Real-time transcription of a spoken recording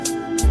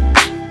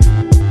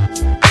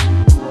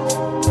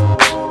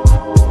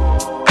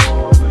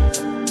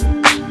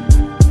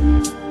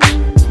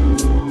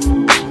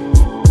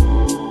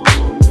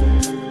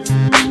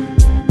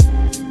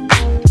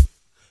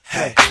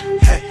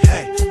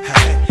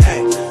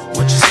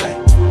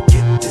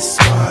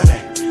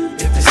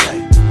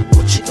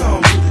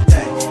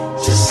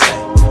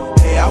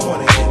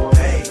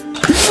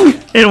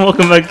And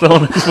welcome back to the Whole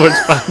Nine Sports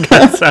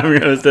Podcast. I'm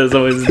your host, as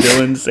always,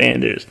 Dylan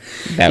Sanders.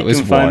 That was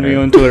You can find me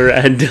on Twitter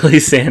at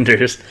Dilly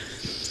Sanders.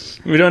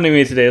 Joining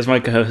me today is my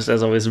co-host,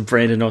 as always,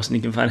 Brandon Olsen.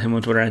 You can find him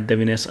on Twitter at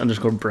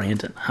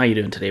WNS_Brandon. How you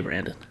doing today,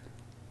 Brandon?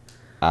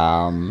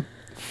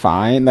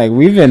 Fine. Like,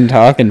 we've been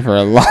talking for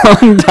a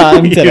long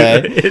time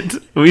today.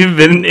 We've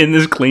been in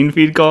this clean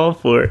feed call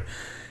for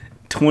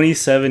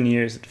 27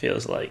 years, it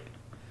feels like.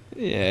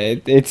 Yeah,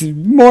 it's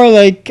more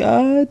like,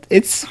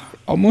 it's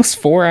almost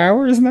 4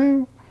 hours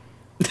now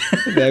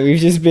that we've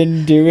just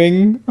been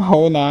doing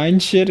whole nine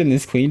shit in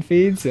this clean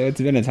feed, so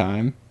it's been a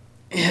time.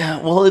 Yeah,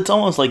 well, it's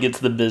almost like it's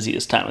the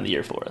busiest time of the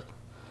year for it.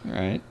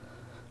 Right.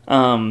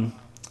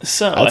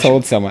 So I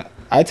told someone,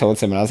 I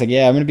was like,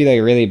 yeah, I'm going to be,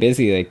 like, really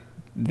busy, like,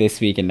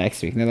 this week and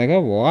next week. And they're like,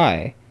 oh,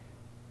 why?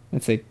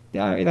 It's like,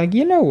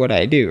 you know what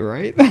I do,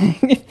 right?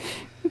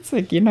 It's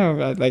like, you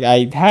know, like,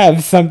 I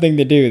have something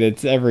to do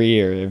that's every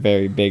year a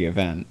very big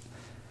event.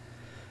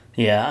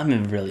 Yeah,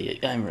 I'm really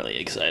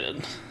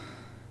excited.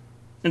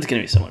 It's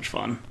gonna be so much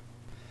fun.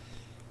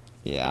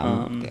 Yeah,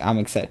 I'm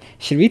excited.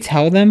 Should we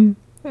tell them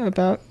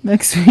about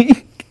next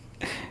week?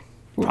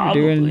 What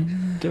probably. we're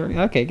doing during?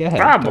 Okay, go ahead.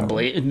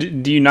 Probably.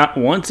 Do you not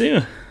want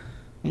to?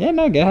 Yeah,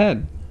 no, go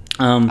ahead.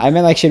 I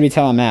meant like, should we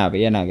tell them now? But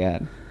yeah, no,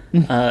 go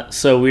ahead.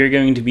 So we're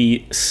going to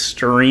be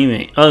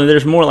streaming. Oh,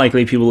 there's more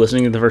likely people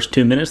listening to the first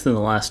 2 minutes than the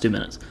last 2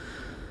 minutes.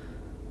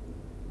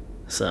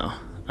 So,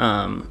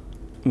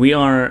 we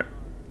are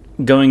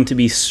going to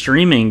be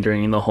streaming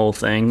during the whole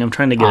thing. I'm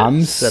trying to get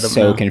it set up. I'm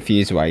so now.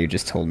 confused why you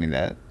just told me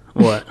that.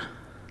 What?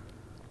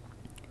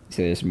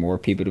 So there's more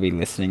people to be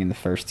listening in the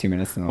first 2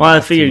 minutes than the Well, I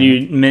last figured 2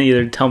 minutes? you meant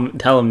either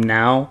tell them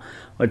now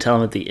or tell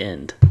them at the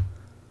end.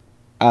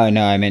 Oh,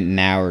 no, I meant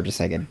now or just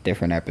like a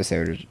different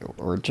episode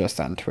or just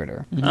on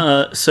Twitter.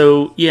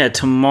 So, yeah,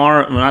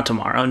 tomorrow, well, not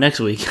tomorrow,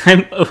 next week.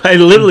 I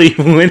literally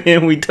went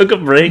in, we took a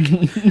break.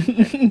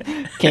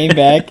 Came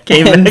back,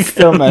 and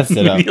still messed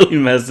it up. Immediately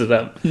messed it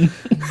up.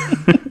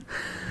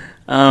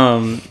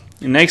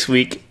 Next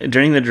week,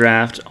 during the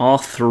draft, all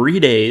 3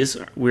 days,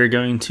 we're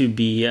going to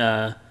be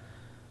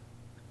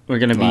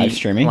Live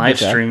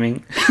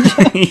streaming?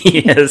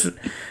 Yes,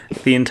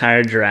 the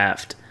entire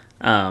draft.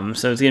 So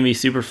it's going to be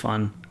super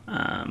fun.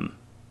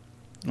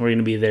 We're going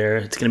to be there.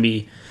 It's going to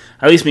be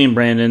at least me and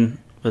Brandon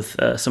with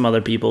some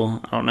other people.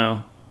 I don't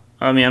know.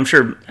 I mean, I'm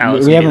sure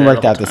Alex. We haven't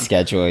worked out the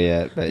schedule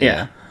yet, but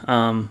yeah.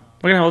 We're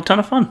going to have a ton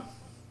of fun.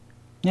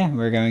 Yeah,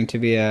 we're going to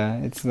be,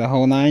 it's the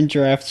whole nine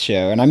draft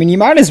show. And I mean, you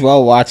might as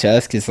well watch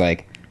us because,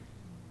 like,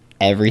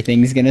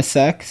 everything's going to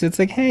suck. So it's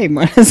like, hey,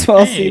 might as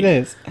well see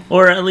this.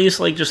 Or at least,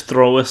 like, just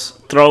throw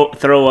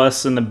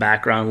us in the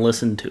background,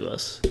 listen to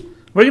us.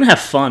 We're going to have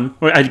fun.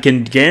 I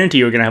can guarantee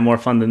you we're going to have more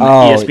fun than the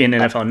ESPN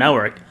NFL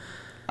Network.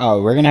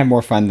 Oh, we're going to have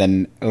more fun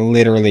than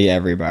literally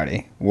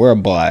everybody. We're a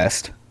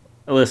blast.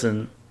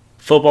 Listen,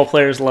 football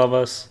players love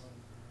us.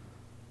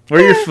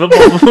 We're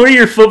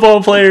your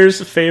football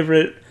players'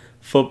 favorite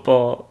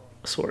football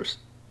source.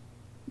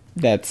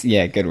 That's,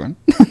 yeah, good one.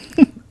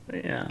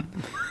 Yeah.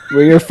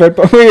 We're your favorite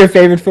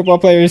football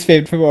players'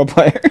 favorite football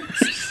players.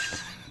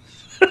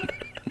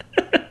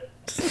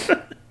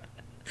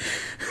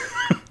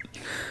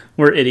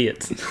 We're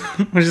idiots,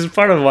 which is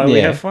part of why we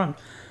have fun.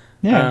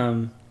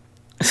 Yeah.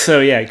 So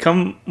yeah,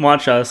 come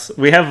watch us.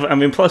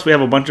 Plus we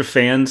have a bunch of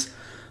fans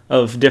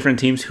of different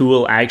teams who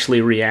will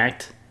actually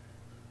react,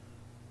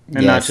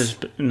 and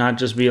not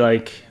just be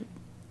like,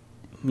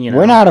 you know.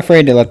 We're not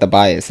afraid to let the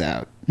bias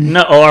out.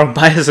 No, our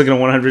bias is going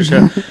to 100%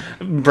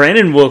 show.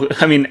 Brandon will.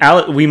 I mean,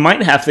 we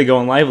might have to go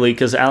on lively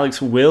because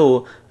Alex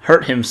will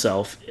hurt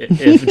himself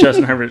if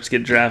Justin Herbert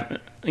gets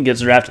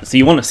drafted. So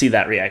you want to see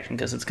that reaction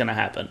because it's going to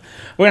happen.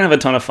 We're going to have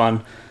a ton of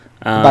fun.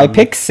 By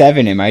pick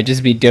 7, it might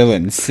just be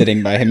Dylan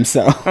sitting by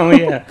himself. Oh,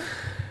 yeah.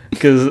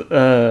 Because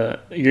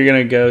you're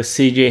going to go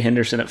C.J.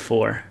 Henderson at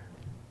 4.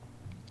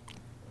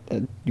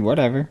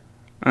 Whatever.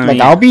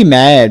 I'll be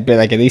mad, but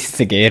like at least it's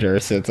a Gator,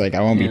 so it's like I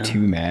won't be too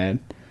mad.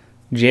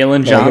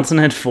 Jalen Johnson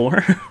at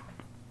 4?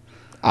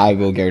 I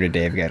will go to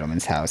Dave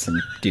Gettleman's house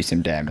and do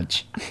some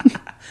damage.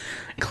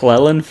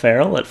 Clellan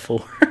Ferrell at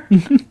 4?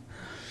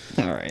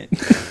 All right.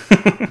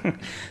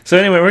 So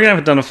anyway, we're going to have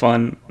a ton of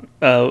fun.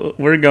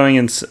 We're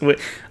going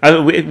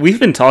we've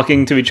been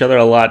talking to each other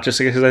a lot just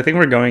because I think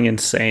we're going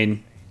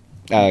insane.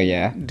 Oh,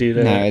 yeah.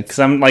 Because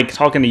I'm like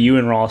talking to you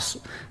and Ross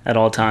at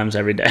all times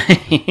every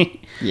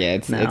day. Yeah,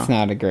 it's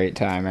not a great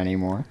time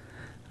anymore.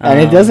 And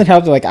it doesn't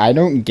help that, like, I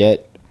don't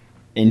get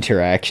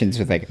interactions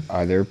with, like,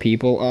 other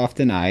people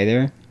often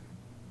either.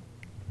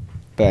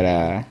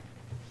 But,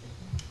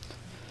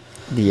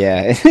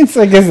 yeah, it's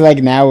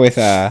like now with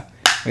the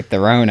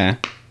Rona.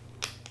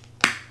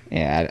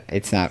 Yeah,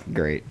 it's not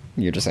great.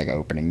 You're just, like,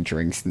 opening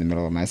drinks in the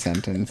middle of my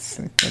sentence.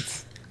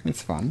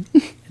 It's fun.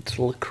 It's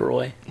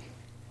LaCroix.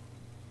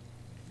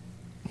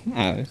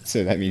 Oh,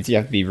 so that means you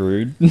have to be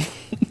rude?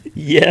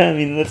 Yeah, I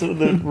mean, that's what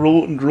the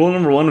rule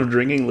number 1 of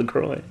drinking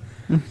LaCroix.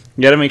 You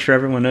got to make sure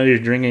everyone knows you're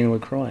drinking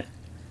LaCroix.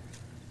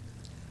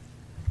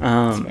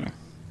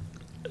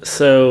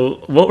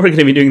 So what we're going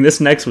to be doing this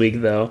next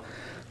week, though,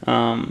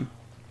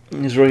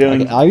 is we're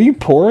going... Are you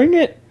pouring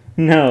it?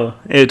 No,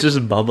 it's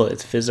just bubble.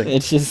 It's fizzing.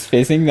 It's just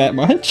fizzing that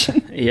much?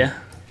 Yeah.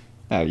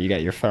 Oh, you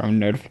got your phone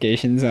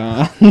notifications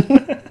on.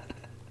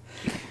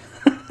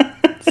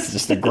 It's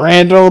just a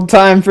grand old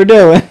time for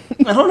doing.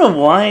 I don't know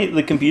why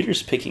the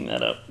computer's picking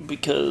that up,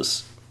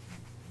 because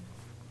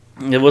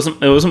it wasn't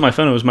my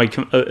phone. It was my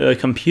a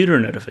computer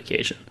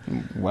notification.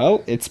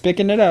 Well, it's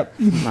picking it up.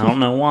 I don't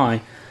know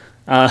why.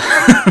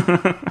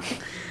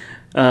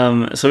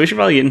 So we should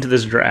probably get into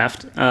this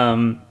draft.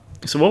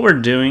 So what we're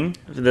doing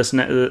this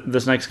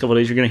next couple of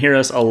days, you're going to hear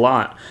us a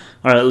lot,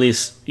 or at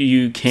least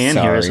you can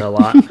hear us a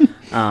lot,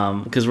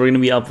 because we're going to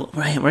be we're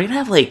going to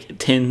have like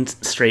 10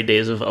 straight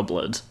days of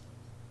uploads.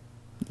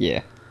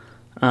 Yeah.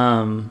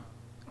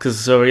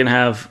 Because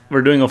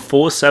we're doing a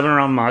full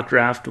 7-round mock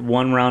draft,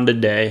 1 round a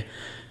day,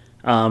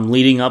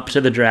 leading up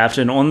to the draft,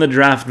 and on the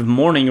draft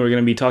morning we're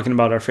going to be talking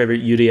about our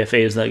favorite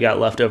UDFAs that got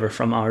left over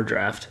from our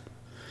draft.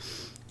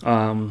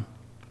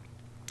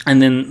 And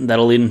then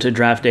that'll lead into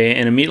draft day,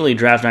 and immediately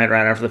draft night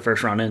right after the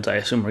first round ends, I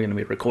assume we're going to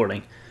be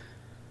recording.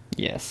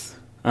 Yes.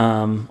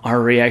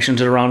 Our reactions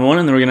to round 1,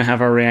 and then we're going to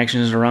have our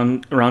reactions to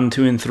round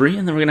 2 and 3,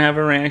 and then we're going to have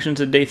our reactions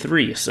to day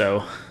 3,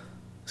 so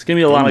it's going to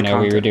be a lot of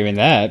content. We were doing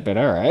that, but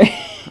alright.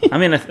 I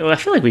mean, I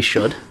feel like we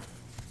should.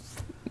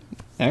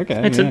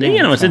 Okay. It's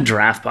it's a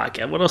draft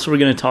podcast. What else are we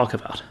going to talk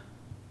about?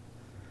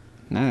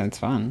 No, it's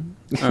fun.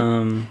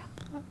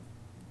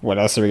 What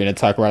else are we going to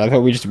talk about? I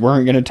thought we just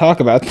weren't going to talk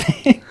about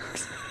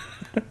things.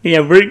 Yeah,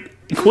 we're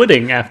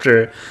quitting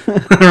after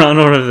round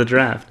 1 of the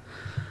draft.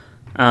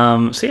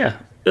 So yeah,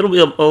 it'll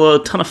be a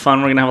ton of fun.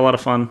 We're going to have a lot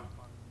of fun.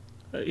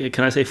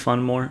 Can I say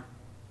fun more?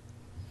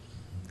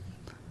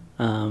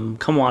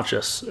 Come watch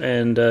us.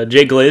 And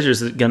Jay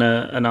Glazer's going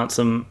to announce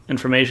some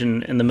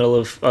information in the middle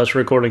of us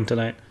recording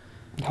tonight.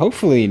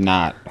 Hopefully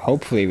not.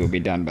 Hopefully we'll be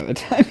done by the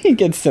time he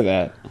gets to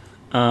that.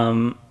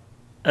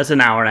 That's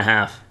an hour and a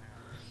half.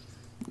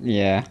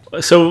 Yeah.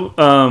 So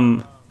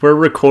we're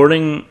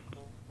recording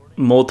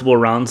multiple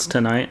rounds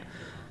tonight.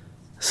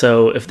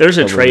 So if there's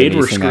a trade,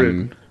 we're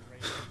screwed.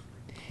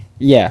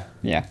 Yeah.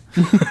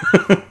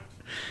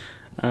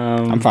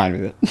 I'm fine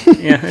with it.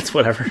 Yeah, it's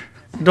whatever.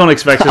 Don't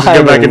expect us to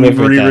go back and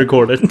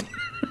re-record it.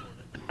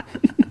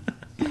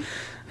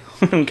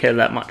 I don't care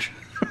that much.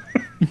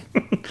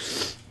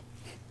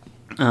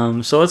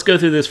 So let's go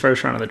through this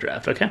first round of the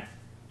draft, okay?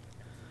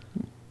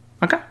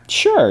 Okay.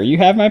 Sure, you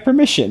have my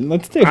permission.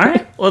 Let's do it. All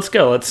right, let's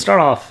go. Let's start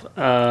off.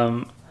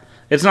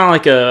 It's not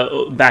like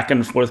a back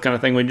and forth kind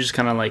of thing. We just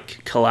kind of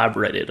like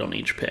collaborated on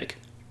each pick.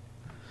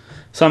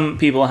 Some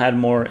people had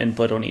more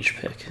input on each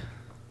pick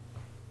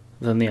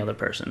than the other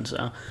person.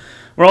 So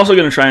we're also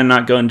going to try and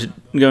not go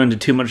into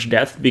too much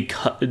depth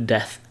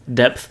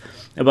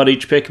about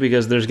each pick,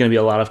 because there's going to be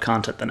a lot of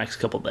content the next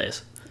couple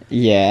days.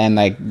 Yeah, and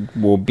like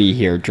we'll be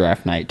here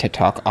draft night to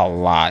talk a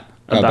lot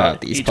about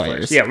these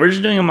players. Yeah, we're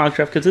just doing a mock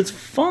draft because it's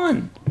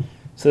fun.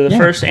 So the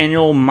first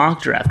annual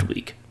mock draft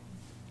week.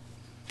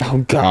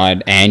 Oh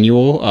God,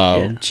 annual?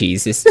 Oh yeah.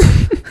 Jesus.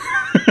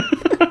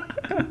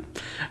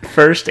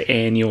 First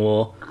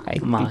annual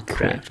mock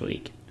draft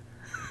week.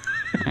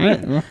 All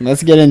right, well,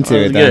 let's get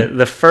into it then.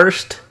 The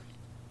first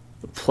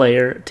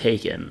player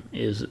taken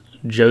is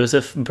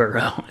Joseph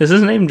Burrow. Is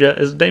his name Joe?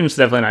 His name's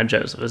definitely not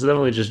Joseph. It's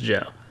definitely just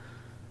Joe.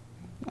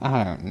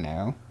 I don't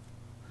know.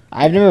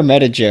 I've never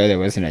met a Joe that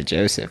wasn't a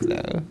Joseph,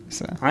 though.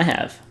 So I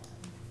have.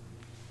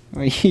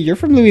 Well, you're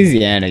from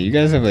Louisiana. You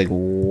guys have like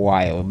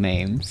wild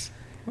names.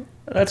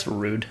 That's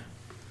rude.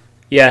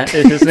 Yeah,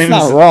 his name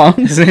not wrong.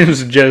 His name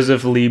is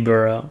Joseph Lee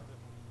Burrow.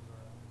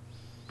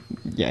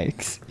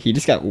 Yikes! He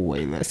just got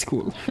way less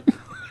cool.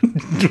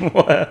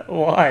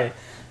 Why?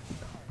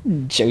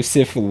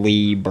 Joseph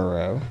Lee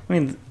Burrow. I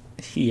mean,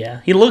 yeah,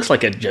 he looks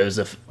like a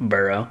Joseph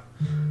Burrow.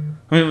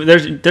 I mean,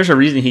 there's a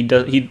reason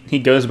he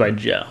goes by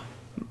Joe,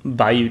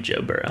 Bayou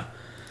Joe Burrow.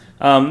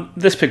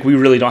 This pick we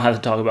really don't have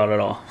to talk about at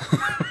all.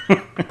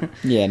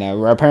 Yeah,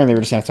 no. Apparently,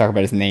 we're just gonna talk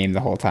about his name the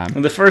whole time.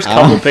 The first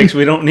couple picks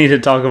we don't need to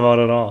talk about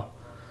at all,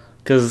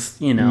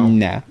 because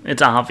no,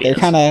 it's obvious.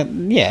 They're kind of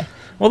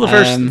Well, the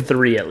first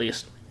 3 at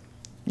least.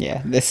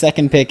 Yeah, the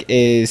second pick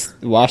is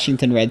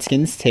Washington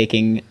Redskins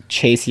taking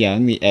Chase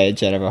Young, the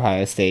edge out of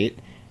Ohio State,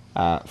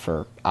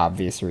 for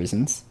obvious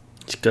reasons.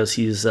 Because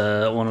he's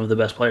one of the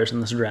best players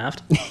in this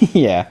draft.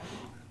 Yeah.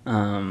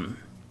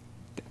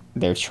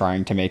 They're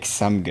trying to make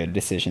some good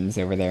decisions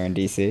over there in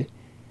D.C.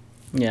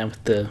 Yeah,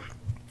 with the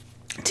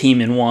team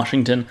in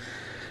Washington.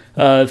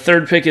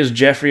 Third pick is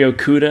Jeffrey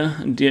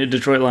Okudah,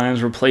 Detroit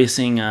Lions,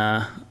 replacing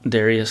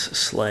Darius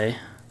Slay.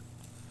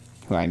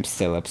 Who I'm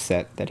still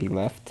upset that he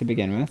left to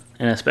begin with.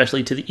 And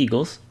especially to the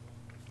Eagles.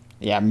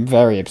 Yeah, I'm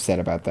very upset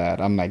about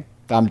that.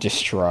 I'm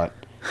distraught.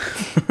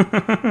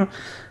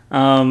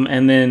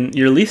 And then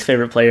your least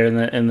favorite player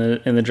in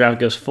the draft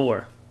goes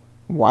 4.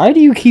 Why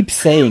do you keep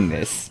saying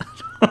this?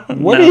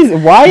 Why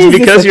it's is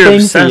because this a you're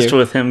thing obsessed for you?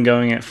 with him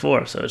going at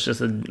 4, so it's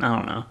just I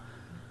don't know.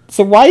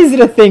 So why is it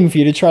a thing for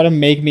you to try to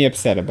make me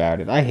upset about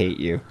it? I hate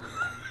you.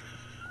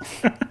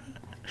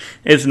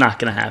 It's not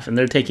going to happen.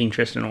 They're taking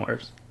Tristan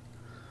Wirfs.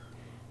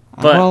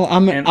 But well,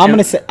 I'm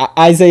gonna say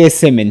Isaiah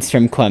Simmons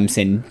from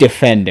Clemson,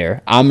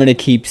 defender. I'm gonna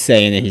keep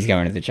saying that he's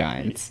going to the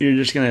Giants. You're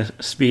just gonna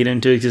speed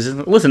into it because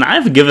listen,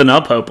 I've given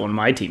up hope on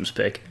my team's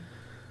pick.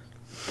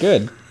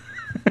 Good.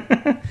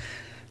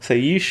 So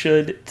you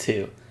should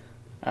too.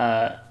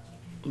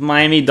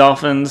 Miami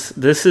Dolphins.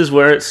 This is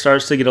where it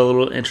starts to get a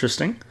little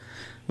interesting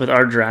with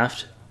our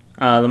draft.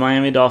 The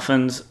Miami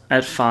Dolphins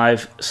at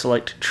 5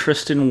 select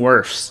Tristan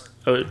Wirfs,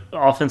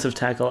 offensive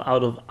tackle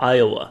out of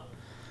Iowa.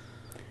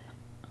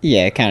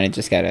 Yeah, kind of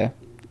just gotta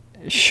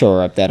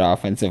shore up that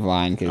offensive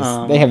line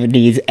because they have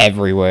needs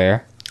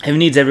everywhere. Have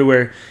needs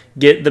everywhere.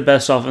 Get the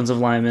best offensive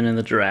lineman in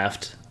the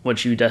draft,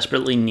 which you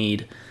desperately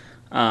need.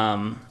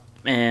 And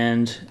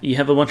you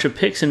have a bunch of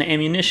picks and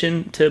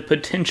ammunition to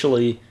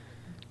potentially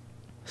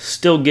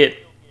still get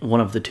one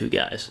of the two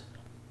guys.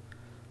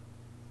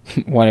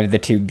 One of the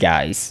two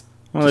guys.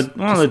 One of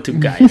the two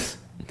guys.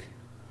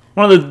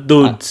 One of the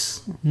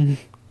dudes.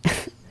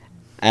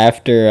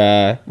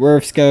 After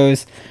Wirfs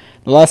goes,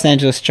 the Los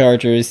Angeles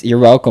Chargers, you're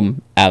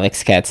welcome,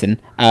 Alex Katzen.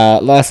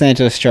 Los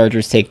Angeles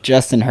Chargers take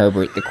Justin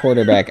Herbert, the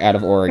quarterback out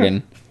of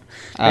Oregon.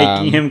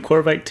 Making him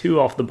quarterback 2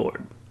 off the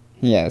board.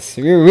 Yes,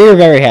 we were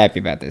very happy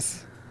about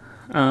this.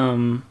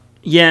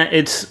 Yeah,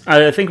 it's.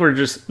 I think we're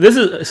just.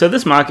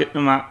 This mock's going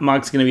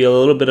to be a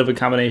little bit of a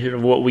combination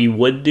of what we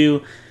would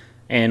do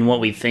and what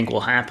we think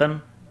will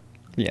happen.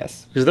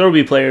 Yes, because there will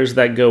be players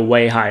that go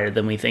way higher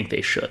than we think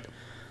they should.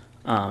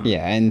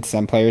 Yeah, and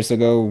some players will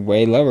go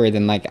way lower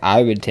than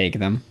I would take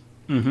them.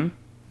 Mm-hmm.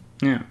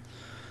 Yeah.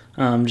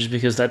 Just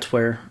because that's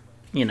where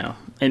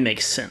it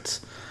makes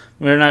sense.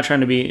 We're not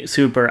trying to be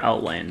super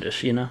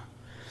outlandish,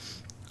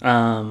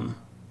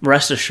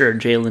 Rest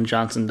assured, Jalen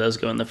Johnson does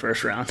go in the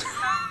first round.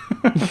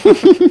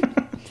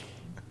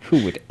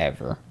 Who would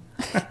ever?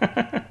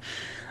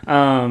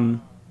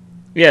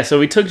 Yeah, so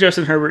we took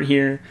Justin Herbert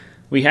here.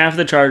 We have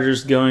the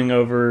Chargers going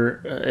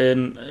over,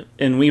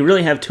 and we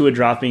really have Tua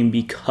dropping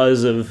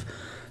because of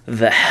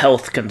the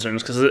health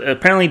concerns. Because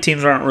apparently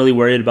teams aren't really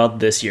worried about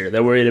this year.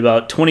 They're worried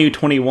about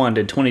 2021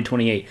 to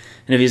 2028,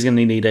 and if he's going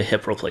to need a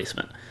hip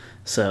replacement.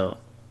 So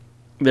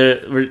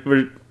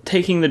we're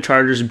taking the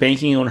Chargers,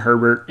 banking on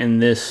Herbert in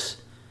this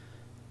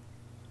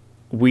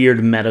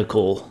weird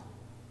medical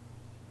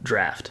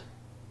draft.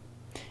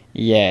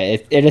 Yeah,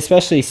 it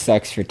especially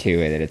sucks for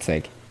Tua that it's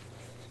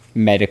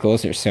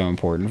medicals are so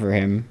important for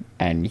him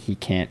and he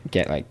can't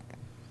get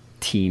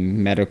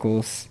team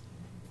medicals.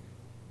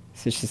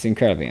 So it's just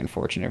incredibly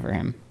unfortunate for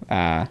him.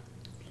 So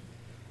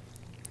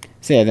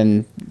yeah,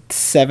 then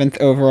 7th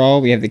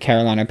overall we have the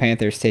Carolina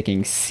Panthers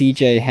taking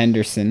CJ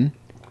Henderson,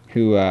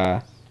 who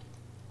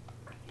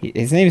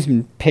his name's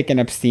been picking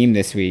up steam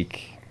this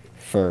week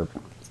for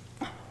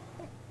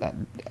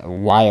a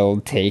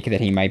wild take that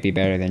he might be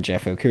better than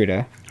Jeff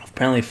Okudah.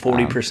 Apparently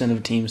 40%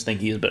 of teams think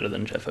he is better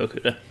than Jeff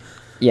Okudah.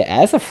 Yeah,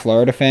 as a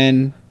Florida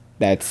fan,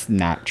 that's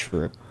not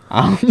true.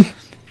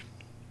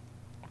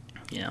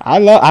 Yeah,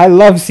 I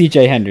love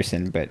CJ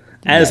Henderson, but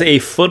as a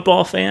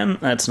football fan,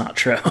 that's not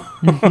true.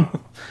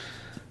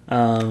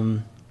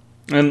 And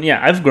yeah,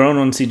 I've grown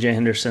on CJ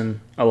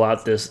Henderson a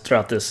lot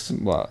throughout this.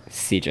 Well,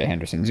 CJ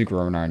Henderson's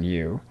grown on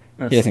you.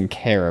 He doesn't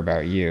care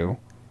about you.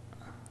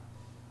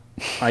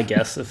 I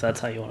guess, if that's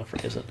how you want to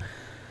phrase it.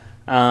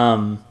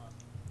 Well,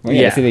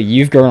 yeah. So that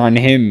you've grown on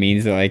him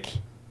means that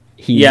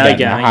he's got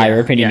a higher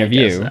opinion of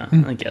you. So.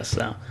 I guess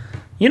so.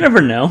 You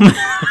never know.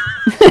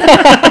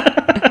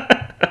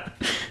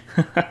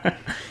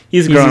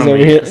 He's grown on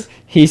me.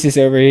 He's just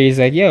over here. He's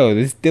like, yo,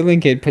 this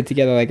Dylan kid put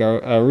together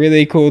a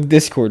really cool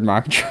Discord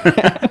mock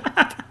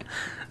draft.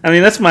 I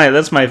mean, that's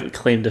my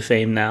claim to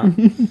fame now.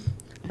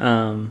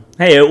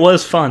 Hey, it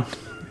was fun.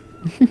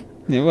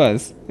 It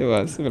was,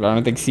 but I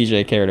don't think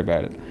CJ cared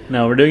about it.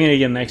 No, we're doing it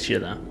again next year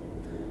though.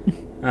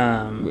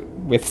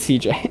 With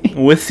CJ.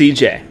 With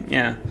CJ,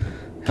 yeah,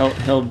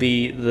 he'll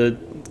be the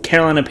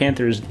Carolina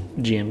Panthers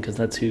GM because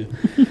that's who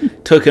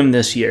took him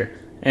this year.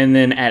 And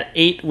then at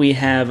 8 we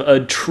have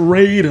a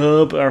trade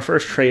up, our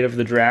first trade of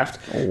the draft.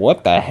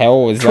 What the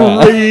hell was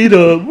that? Trade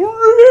up,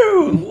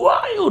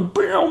 wild,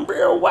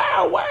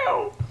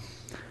 wow.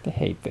 I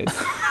hate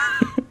this.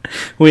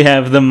 We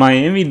have the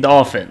Miami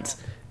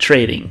Dolphins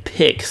trading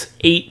picks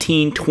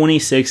 18,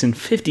 26, and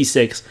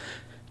 56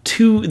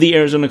 to the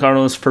Arizona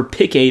Cardinals for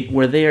pick 8,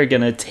 where they are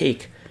going to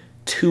take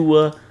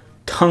Tua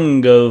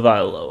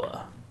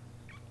Tagovailoa.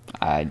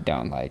 I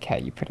don't like how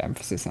you put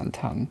emphasis on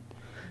tongue.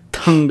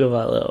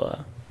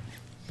 Tagovailoa.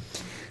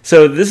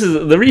 So this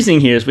is the reasoning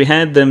here is we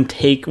had them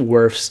take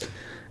Wirfs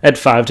at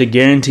 5 to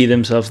guarantee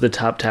themselves the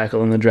top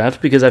tackle in the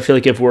draft, because I feel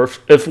like if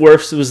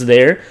Wirfs was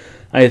there,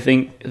 I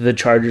think the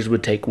Chargers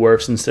would take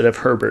Wirfs instead of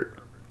Herbert.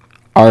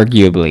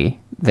 Arguably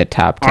the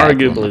top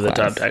tackle.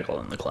 Top tackle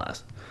in the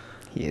class.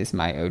 He is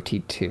my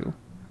OT2.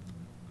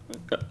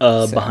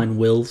 Behind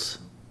Wills.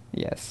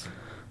 Yes.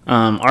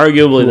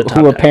 Arguably the top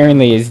who tackle.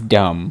 Apparently is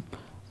dumb.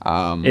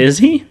 Is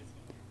he?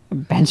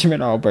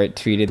 Benjamin Albright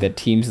tweeted that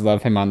teams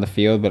love him on the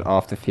field, but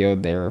off the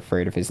field they're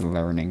afraid of his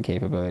learning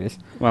capabilities.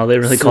 Well, they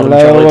really called him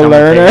Charlie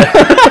Tamalpeo.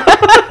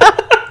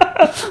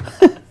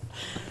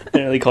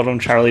 They really called him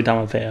Charlie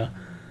Tamalpeo.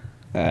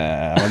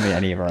 I don't think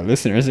any of our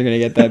listeners are going to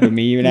get that, but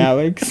me, you, and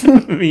Alex.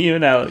 Me, you,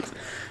 and Alex.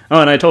 Oh,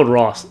 and I told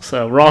Ross,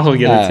 so Ross will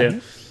get it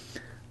too.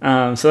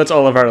 So that's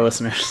all of our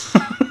listeners.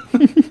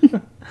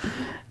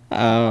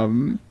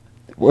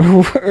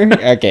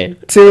 Okay,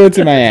 Tua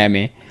to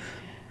Miami.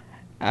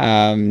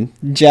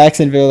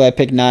 Jacksonville at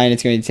pick 9.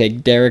 It's going to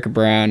take Derek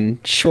Brown,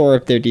 shore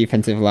up their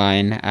defensive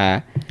line.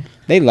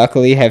 They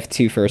luckily have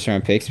 2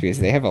 first-round picks because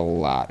they have a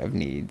lot of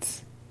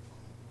needs.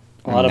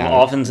 A lot of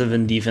offensive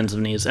and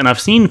defensive needs. And I've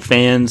seen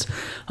fans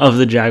of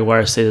the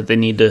Jaguars say that they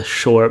need to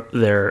shore up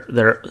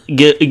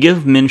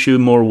give Minshew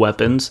more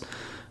weapons.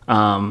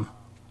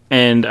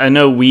 And I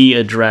know we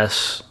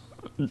address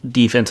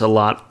defense a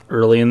lot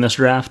early in this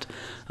draft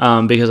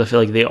because I feel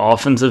like the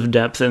offensive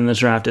depth in this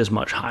draft is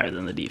much higher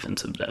than the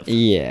defensive depth.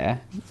 Yeah.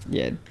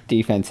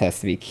 Defense has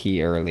to be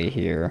key early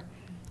here.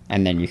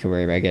 And then you can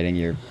worry about getting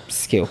your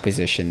skill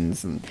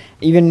positions. And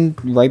even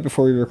right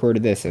before we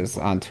recorded this, it was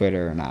on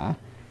Twitter, and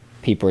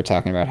people were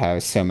talking about how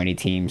so many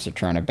teams are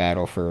trying to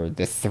battle for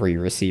the 3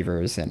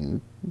 receivers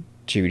and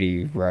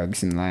Judy,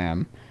 Ruggs, and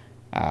Lamb.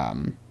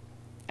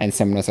 And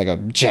someone was like, "Oh,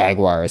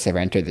 Jaguars have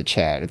entered the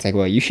chat." It's like,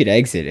 well, you should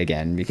exit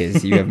again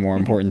because you have more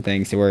important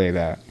things to worry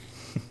about.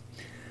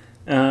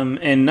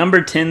 And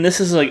number 10, this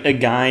is like a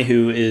guy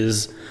who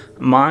is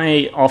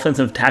my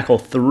offensive tackle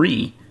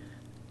 3.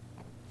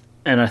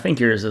 And I think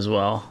yours as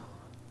well.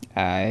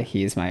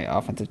 He is my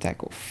offensive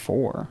tackle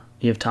 4.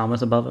 You have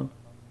Thomas above him?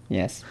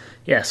 Yes.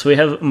 Yeah, so we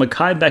have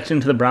Mekhi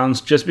Becton to the Browns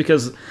just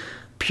because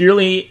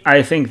purely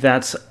I think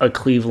that's a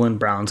Cleveland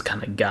Browns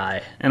kind of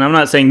guy. And I'm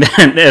not saying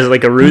that as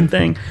like a rude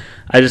thing.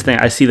 I just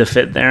think I see the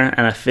fit there,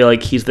 and I feel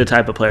like he's the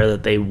type of player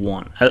that they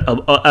want,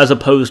 as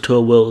opposed to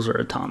a Wills or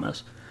a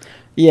Thomas.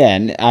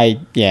 And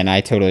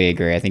I totally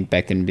agree. I think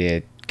Becton would be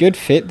a good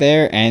fit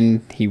there,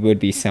 and he would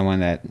be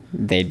someone that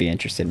they'd be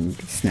interested in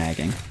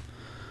snagging.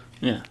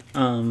 Yeah,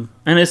 and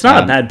it's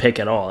not a bad pick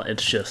at all.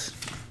 It's just...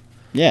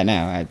 Yeah,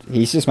 no,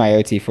 he's just my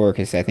OT4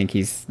 because I think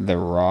he's the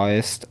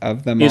rawest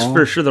of them all. He's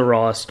for sure the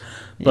rawest.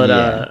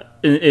 But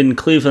in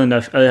Cleveland,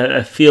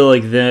 I feel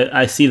like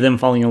I see them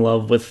falling in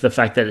love with the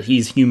fact that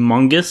he's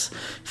humongous,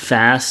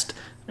 fast,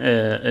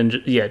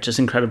 and just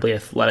incredibly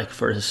athletic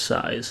for his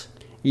size.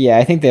 Yeah,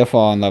 I think they'll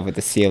fall in love with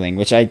the ceiling,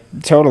 which I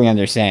totally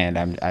understand.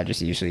 I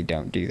just usually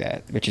don't do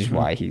that, which is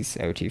why he's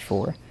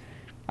OT4.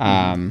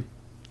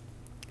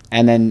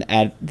 And then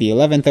at the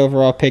 11th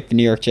overall pick, the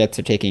New York Jets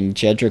are taking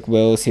Jedrick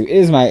Wills, who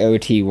is my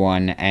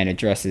OT1 and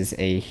addresses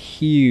a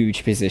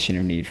huge position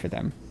of need for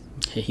them.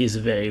 He's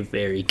very,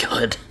 very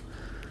good.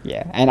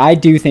 Yeah, and I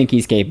do think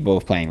he's capable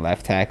of playing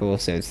left tackle,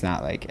 so it's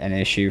not like an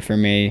issue for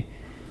me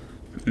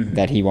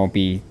that he won't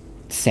be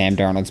Sam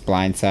Darnold's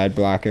blindside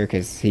blocker,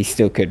 because he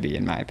still could be,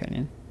 in my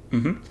opinion.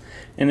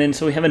 And then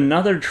so we have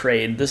another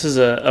trade. This is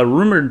a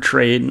rumored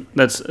trade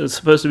that's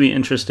supposed to be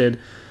interested.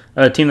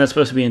 A team that's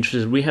supposed to be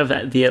interested. We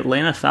have the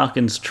Atlanta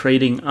Falcons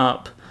trading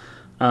up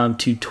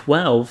to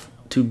 12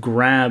 to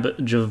grab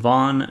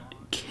Javon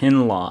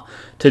Kinlaw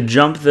to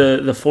jump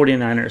the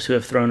 49ers, who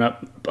have thrown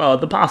up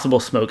the possible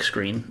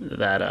smokescreen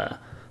that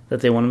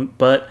they want.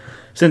 But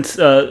since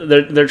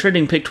they're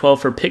trading pick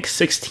 12 for pick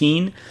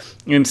 16,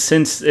 and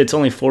since it's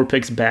only 4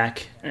 picks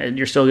back, and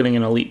you're still getting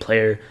an elite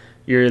player,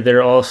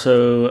 they're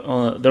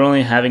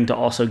only having to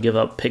also give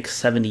up pick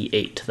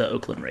 78 to the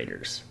Oakland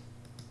Raiders.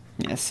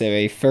 Yeah, so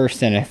a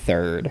first and a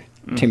third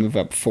to move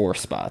up 4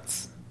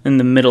 spots. In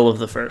the middle of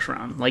the first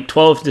round. Like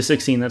 12 to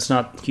 16, that's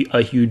not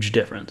a huge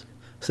difference.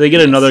 So they get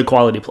another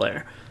quality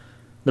player.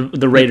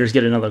 The Raiders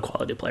get another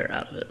quality player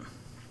out of it.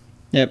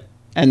 Yep.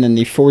 And then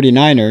the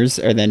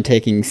 49ers are then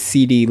taking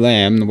C.D.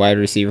 Lamb, the wide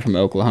receiver from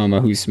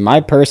Oklahoma, who's my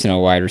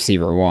personal wide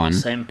receiver 1.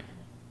 Same.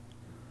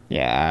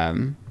 Yeah.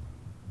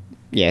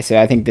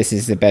 So I think this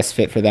is the best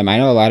fit for them. I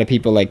know a lot of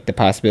people like the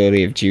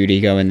possibility of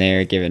Judy going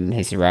there, given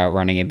his route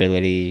running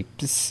ability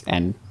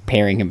and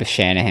pairing him with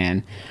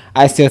Shanahan.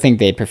 I still think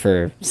they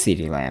prefer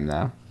CeeDee Lamb,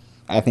 though.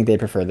 I think they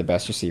prefer the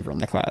best receiver in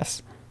the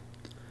class.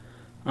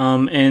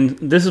 And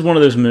this is one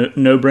of those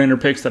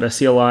no-brainer picks that I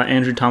see a lot.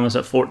 Andrew Thomas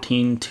at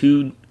 14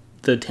 to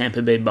the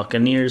Tampa Bay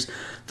Buccaneers.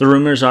 The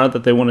rumors are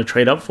that they want to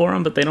trade up for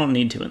him, but they don't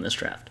need to in this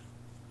draft,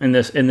 in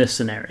this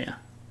scenario.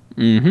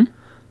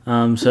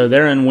 So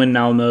they're in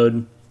win-now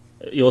mode.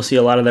 You'll see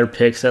a lot of their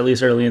picks, at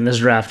least early in this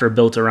draft, are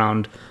built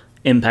around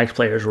impact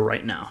players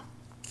right now.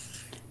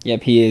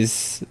 Yep, he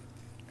is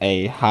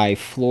a high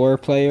floor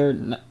player.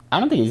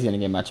 I don't think he's going to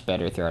get much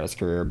better throughout his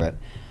career, but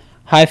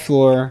high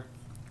floor.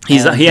 He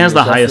has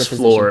the highest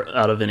floor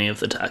out of any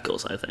of the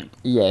tackles, I think.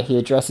 Yeah, he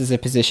addresses a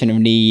position of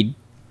need.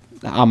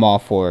 I'm all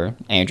for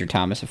Andrew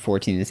Thomas at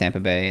 14 in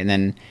Tampa Bay. And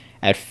then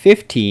at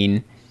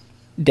 15,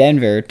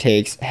 Denver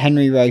takes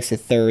Henry Ruggs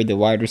III, the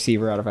wide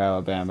receiver out of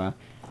Alabama.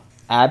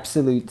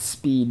 Absolute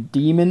speed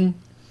demon,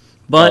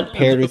 but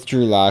paired with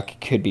Drew Lock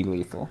could be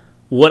lethal.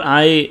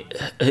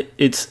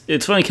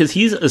 It's funny because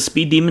he's a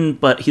speed demon,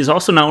 but he's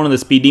also not one of the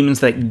speed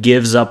demons that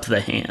gives up the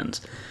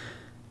hands.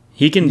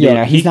 He can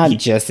he's not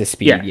just a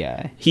speed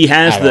guy. He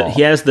has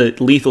the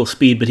lethal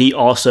speed, but he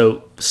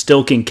also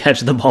still can catch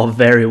the ball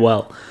very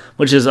well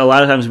which is a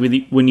lot of times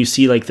when you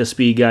see like the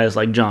speed guys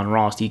like John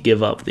Ross, you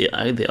give up the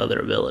other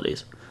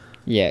abilities.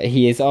 Yeah,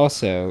 he is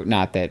also,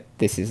 not that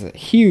this is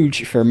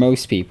huge for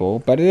most people,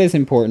 but it is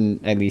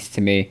important, at least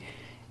to me,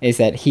 is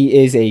that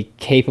he is a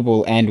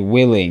capable and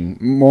willing,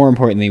 more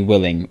importantly,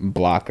 willing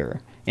blocker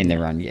in the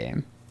run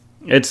game.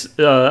 It's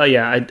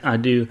I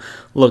do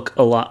look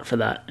a lot for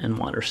that in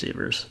wide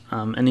receivers,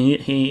 and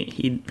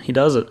he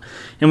does it.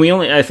 And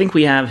I think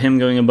we have him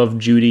going above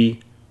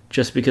Judy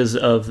just because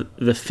of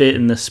the fit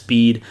and the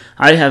speed.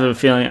 I have a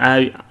feeling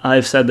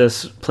I've said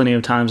this plenty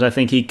of times. I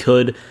think he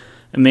could.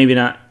 Maybe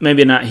not.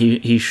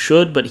 He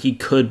should, but he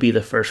could be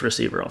the first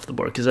receiver off the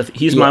board because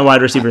he's my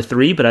wide receiver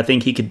 3. But I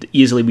think he could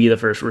easily be the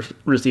first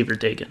receiver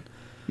taken.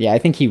 Yeah, I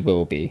think he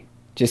will be.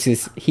 Just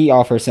because he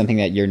offers something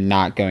that you're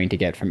not going to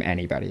get from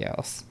anybody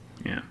else.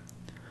 Yeah.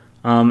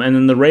 And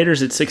then the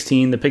Raiders at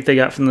 16, the pick they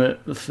got from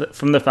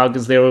the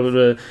Falcons, they were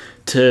able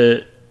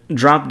to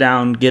drop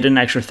down, get an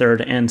extra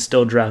third, and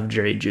still draft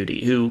Jerry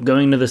Jeudy, who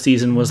going into the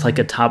season was like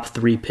a top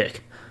 3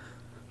 pick.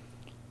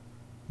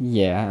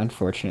 Yeah,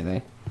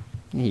 unfortunately.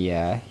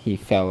 He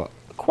fell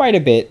quite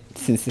a bit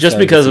since the just start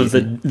because of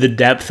the season. The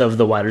depth of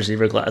the wide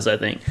receiver class. I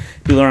think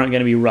people aren't going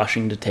to be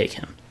rushing to take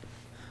him.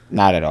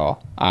 Not at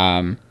all.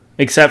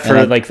 Except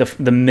for like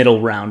the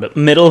middle round,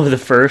 middle of the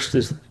first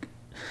is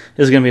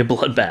going to be a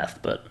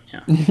bloodbath. But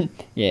yeah,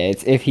 yeah.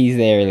 It's if he's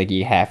there, like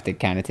you have to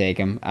kind of take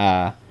him.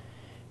 And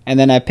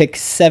then I pick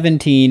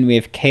 17. We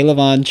have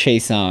Kayvon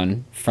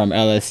Chason from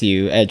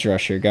LSU, edge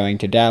rusher, going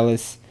to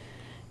Dallas.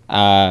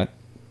 Yeah,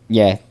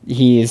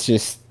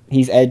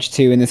 he's edge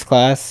 2 in this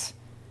class.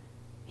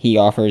 He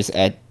offers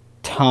a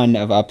ton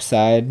of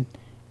upside.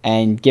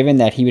 And given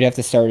that he would have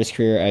to start his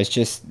career as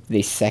just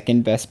the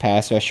second best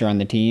pass rusher on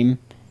the team,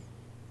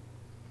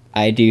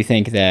 I do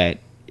think that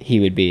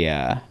he'd be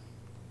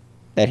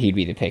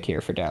the pick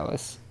here for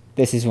Dallas.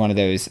 This is one of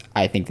those,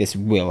 I think this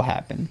will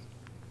happen.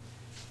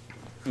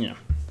 Yeah.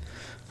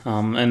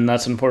 And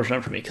that's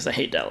unfortunate for me because I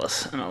hate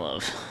Dallas and I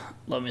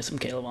love me some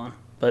Kayvon.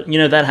 But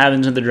that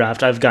happens in the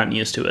draft. I've gotten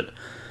used to it.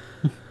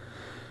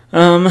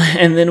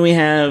 And then we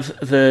have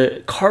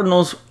the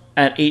Cardinals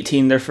at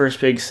 18, their first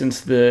pick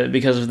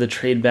because of the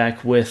trade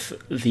back with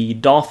the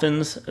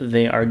Dolphins.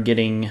 They are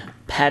getting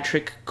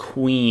Patrick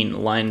Queen,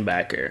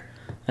 linebacker,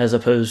 as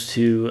opposed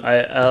to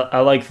I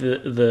like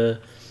the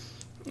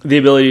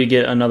ability to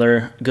get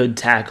another good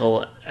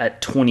tackle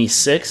at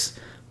 26,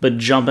 but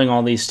jumping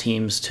all these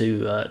teams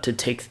to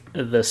take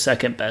the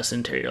second best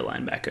interior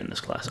linebacker in this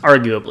class,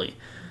 arguably,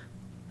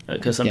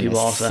 because some people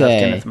also have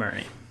Kenneth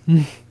Murray.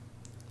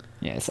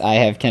 Yes, I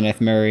have Kenneth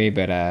Murray,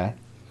 but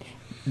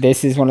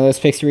this is one of those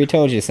picks where we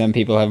told you some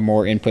people have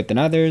more input than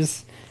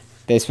others.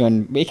 This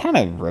one, we kind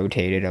of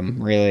rotated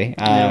them, really.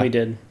 Yeah, we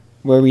did.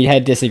 Where we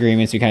had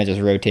disagreements, we kind of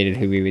just rotated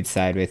who we would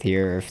side with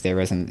here if there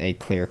wasn't a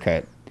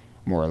clear-cut,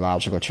 more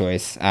logical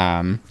choice.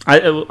 I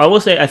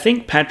will say, I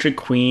think Patrick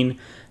Queen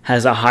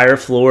has a higher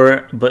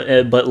floor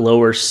but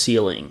lower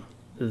ceiling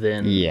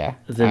than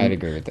I'd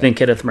agree with that. Than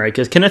Kenneth Murray,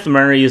 because Kenneth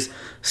Murray's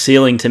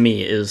ceiling to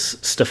me is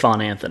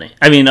Stephon Anthony.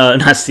 I mean,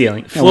 not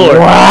ceiling, floor.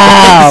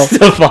 Wow,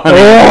 Stephon.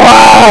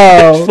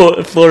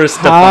 Wow, floor is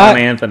Stephon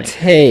Anthony.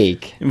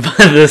 Take, but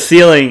the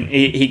ceiling,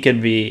 he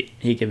could be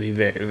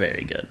very,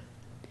 very good.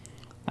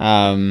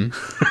 Wow,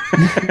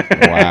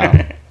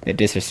 the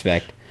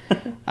disrespect.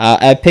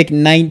 At pick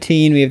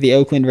 19, we have the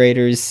Oakland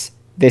Raiders.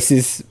 This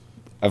is,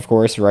 of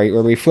course, right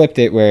where we flipped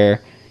it,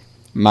 where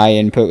my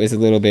input was a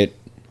little bit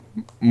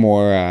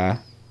more,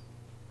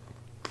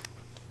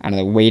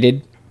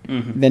 weighted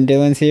than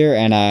Dylan's here.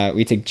 And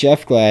we took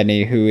Jeff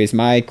Gladney, who is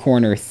my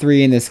corner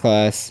 3 in this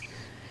class.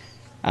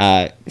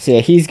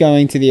 He's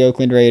going to the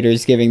Oakland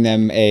Raiders, giving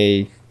them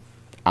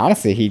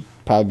honestly, he'd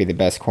probably be the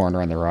best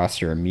corner on the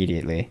roster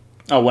immediately.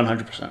 Oh,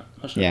 100%.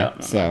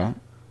 Yeah,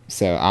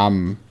 so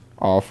I'm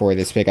all for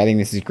this pick. I think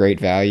this is great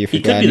value for Gladney.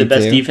 He could be the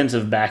best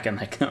defensive back in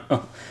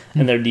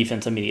their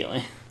defense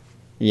immediately.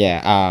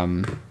 Yeah,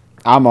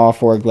 I'm all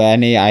for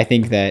Gladney. I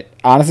think that,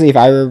 honestly, if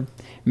I were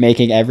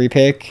making every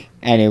pick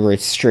and it were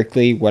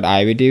strictly what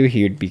I would do,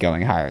 he would be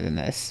going higher than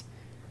this.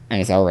 And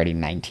it's already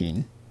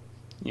 19.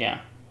 Yeah.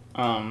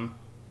 That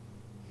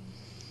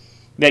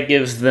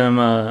gives them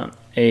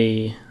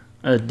a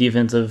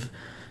defense of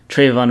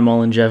Trayvon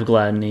Mullen, Jeff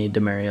Gladney,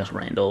 Demarius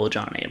Randall,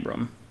 John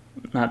Abram.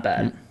 Not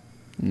bad.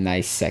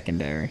 Nice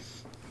secondary.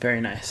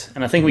 Very nice.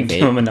 And I think we can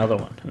give him another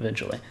one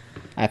eventually.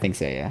 I think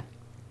so, yeah.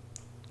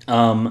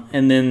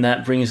 And then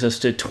that brings us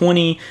to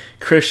 20,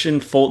 Christian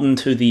Fulton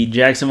to the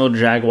Jacksonville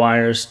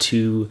Jaguars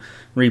to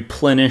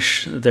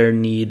replenish their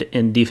need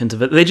in defensive.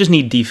 They just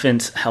need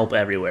defense help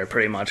everywhere,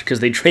 pretty much, because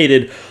they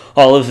traded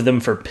all of them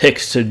for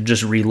picks to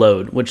just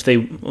reload, which they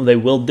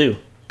will do,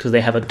 because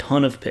they have a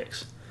ton of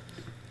picks.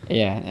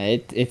 Yeah,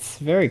 it's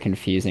very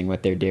confusing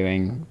what they're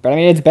doing. But, I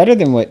mean, it's better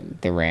than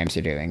what the Rams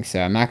are doing,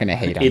 so I'm not going to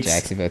hate on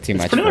Jacksonville too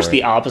much. It's pretty much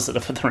the opposite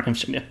of what the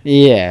Rams are doing.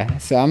 Yeah,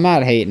 so I'm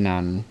not hating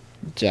on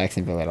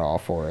Jacksonville at all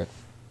for it.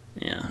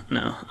 Yeah,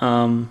 no.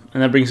 And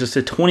that brings us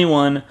to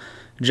 21,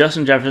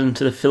 Justin Jefferson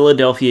to the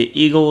Philadelphia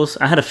Eagles.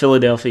 I had a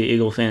Philadelphia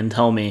Eagle fan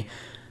tell me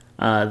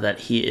that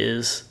he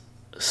is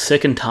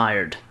sick and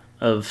tired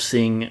of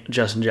seeing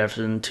Justin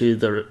Jefferson to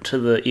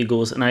the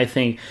Eagles, and I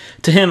think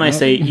to him I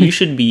say you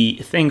should be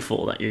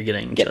thankful that you're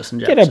getting Justin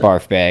Jefferson. Get a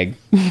barf bag.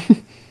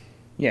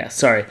 Yeah,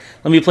 sorry.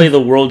 Let me play the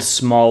world's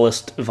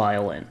smallest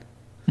violin.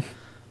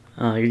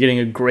 You're getting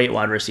a great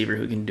wide receiver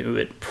who can do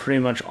it pretty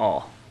much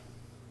all.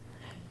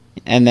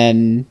 And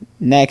then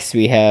next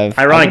we have...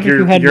 Ironic,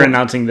 you're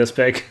announcing this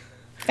pick.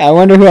 I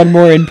wonder who had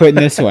more input in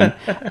this one.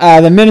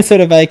 The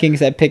Minnesota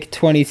Vikings at pick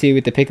 22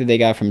 with the pick that they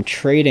got from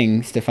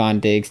trading Stephon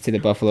Diggs to the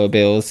Buffalo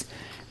Bills.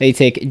 They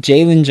take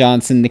Jalen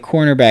Johnson, the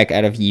cornerback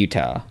out of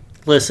Utah.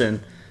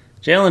 Listen,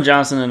 Jalen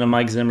Johnson and a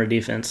Mike Zimmer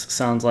defense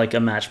sounds like a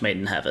match made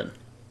in heaven.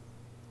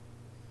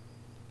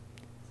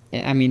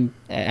 I mean,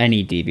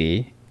 any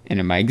DB in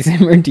a Mike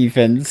Zimmer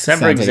defense except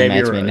sounds for like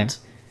Xavier a match made in Rhodes.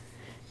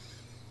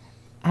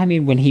 I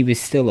mean, when he was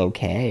still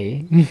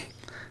okay.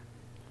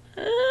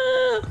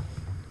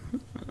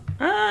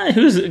 He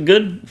was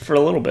good for a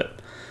little bit.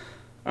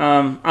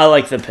 I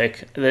like the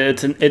pick.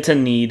 It's a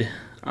need.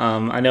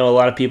 I know a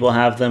lot of people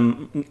have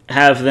them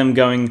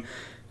going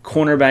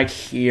cornerback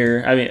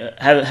here. I mean,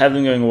 have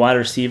them going wide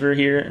receiver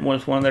here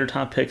with one of their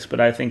top picks. But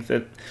I think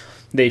that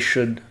they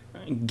should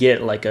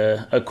get like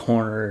a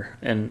corner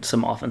and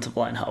some offensive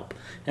line help,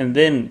 and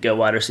then go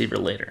wide receiver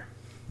later.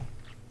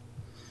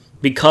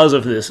 Because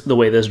of the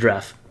way this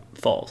draft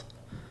falls.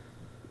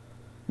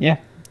 Yeah,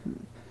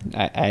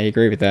 I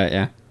agree with that.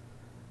 Yeah.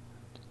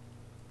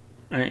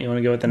 All right, you want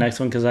to go with the next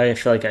one? Because I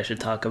feel like I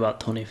should talk about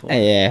 24.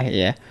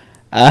 Yeah.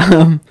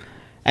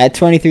 At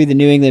 23, the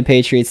New England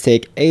Patriots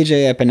take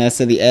A.J.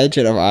 Epinesa, the edge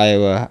out of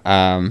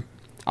Iowa.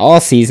 All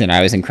season,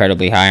 I was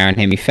incredibly high on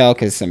him. He fell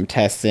because some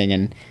testing,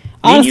 and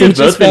honestly, you've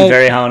both been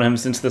very high on him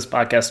since this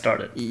podcast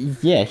started.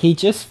 Yeah, he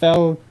just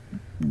fell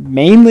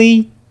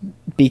mainly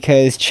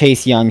because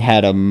Chase Young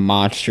had a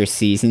monstrous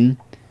season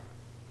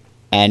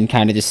and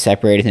kind of just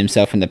separated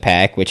himself from the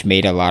pack, which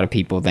made a lot of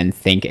people then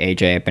think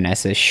A.J.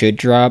 Epinesa should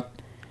drop.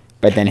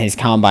 But then his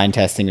combine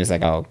testing was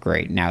like, oh,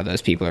 great, now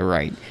those people are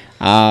right.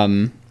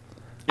 I'm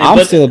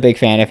still a big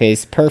fan of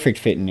his. Perfect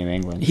fit in New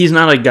England. He's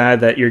not a guy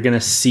that you're going to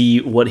see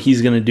what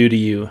he's going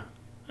to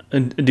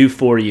do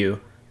for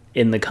you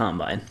in the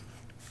combine.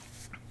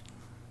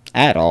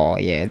 At all,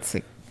 yeah.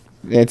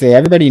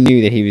 Everybody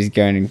knew that he was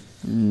going to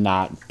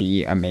not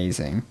be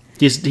amazing.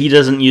 He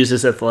doesn't use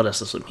his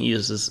athleticism. He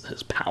uses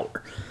his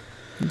power.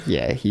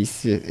 Yeah,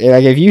 he's just,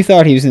 like, if you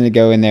thought he was going to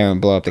go in there and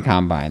blow up the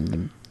combine,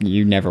 then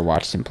you never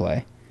watched him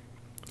play.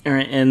 All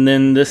right, and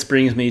then this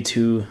brings me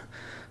to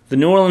the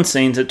New Orleans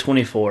Saints at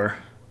 24.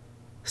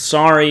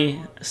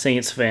 Sorry,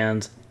 Saints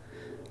fans.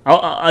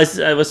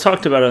 I was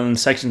talked about it on the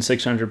Section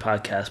 600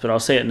 podcast, but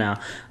I'll say it now.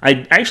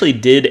 I actually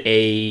did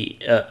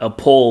a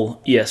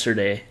poll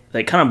yesterday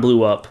that kind of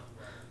blew up.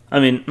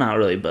 I mean, not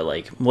really, but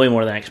like way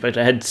more than I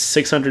expected. I had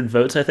 600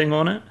 votes, I think,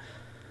 on it.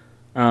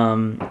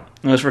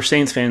 It was for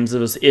Saints fans. It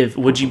was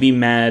would you be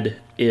mad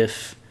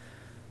if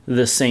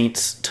the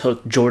Saints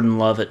took Jordan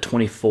Love at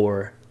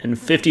 24? And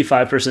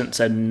 55%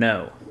 said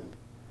no.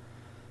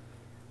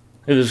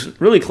 It was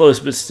really close,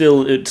 but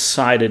still it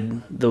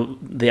sided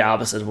the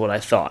opposite of what I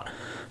thought.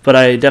 But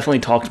I definitely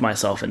talked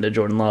myself into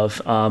Jordan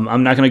Love.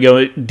 I'm not going to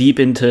go deep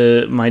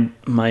into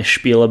my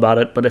spiel about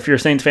it, but if you're a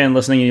Saints fan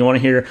listening and you want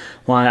to hear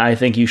why I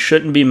think you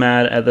shouldn't be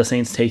mad at the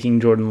Saints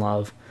taking Jordan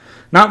Love,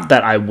 not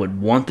that I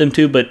would want them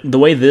to, but the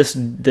way this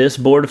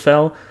board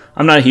fell,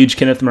 I'm not a huge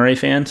Kenneth Murray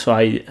fan, so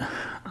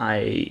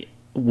I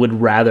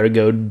would rather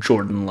go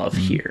Jordan Love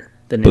here.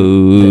 Than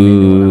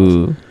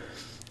anyone else.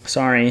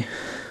 Sorry,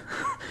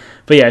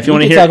 but yeah, if you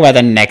want to hear, talk about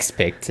the next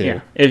pick too.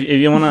 Yeah, if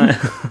you want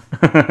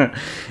to,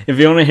 if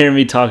you want to hear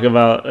me talk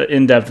about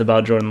in depth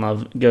about Jordan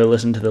Love, go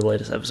listen to the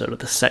latest episode of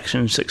the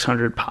Section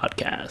 600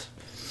 podcast.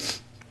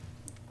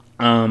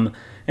 And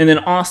then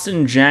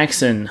Austin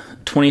Jackson,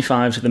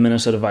 25 to the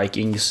Minnesota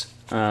Vikings.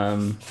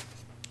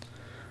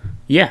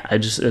 Yeah, I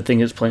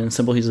think it's plain and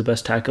simple. He's the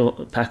best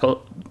tackle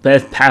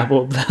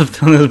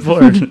left on this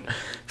board.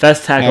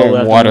 Best tackle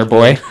left. Water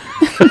boy.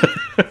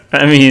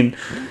 I mean,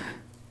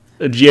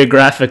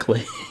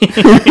 geographically.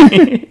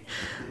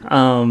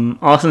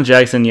 Austin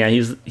Jackson, yeah,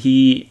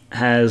 he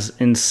has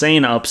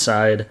insane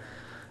upside.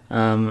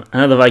 I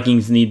know the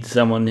Vikings need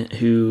someone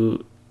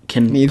who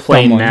can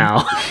play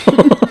now.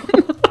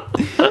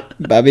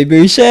 Bobby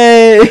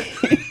Boucher.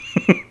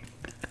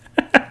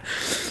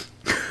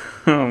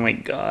 Oh my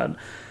god.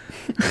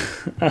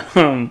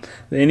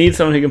 They need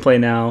someone who can play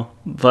now,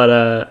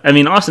 but I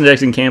mean, Austin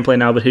Jackson can play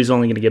now, but he's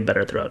only going to get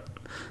better throughout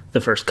the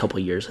first couple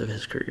years of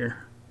his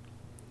career.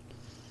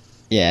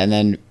 Yeah, and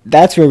then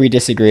that's where we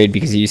disagreed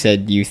because you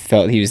said you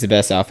felt he was the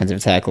best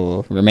offensive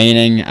tackle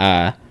remaining.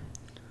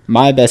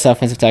 My best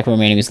offensive tackle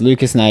remaining was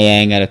Lucas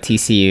Nyang out of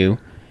TCU.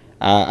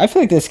 I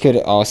feel like this could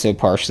also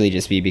partially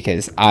just be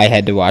because I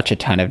had to watch a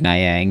ton of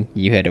Nyang.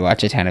 You had to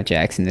watch a ton of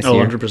Jackson this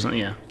year. 100%,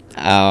 yeah.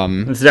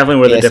 It's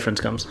definitely where the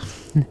difference comes.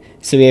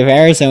 So we have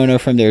Arizona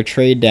from their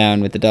trade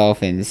down with the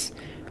Dolphins,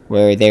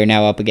 where they're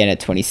now up again at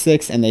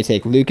 26, and they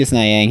take Lucas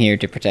Nyang here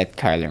to protect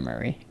Kyler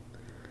Murray.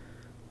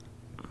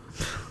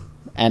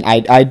 And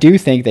I do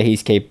think that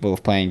he's capable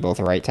of playing both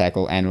right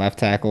tackle and left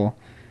tackle.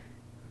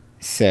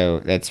 So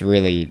that's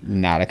really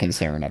not a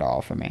concern at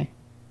all for me.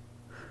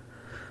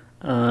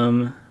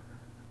 Yeah,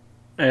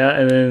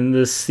 and then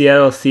the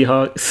Seattle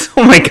Seahawks.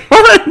 Oh my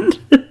god,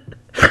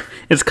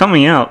 it's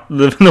coming out.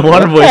 The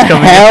water boy's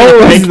coming out.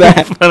 What was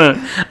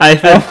that? I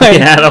said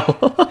Seattle.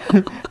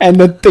 And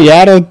the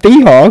Seattle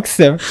Seahawks.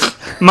 So.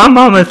 My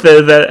mama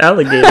said that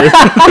alligators.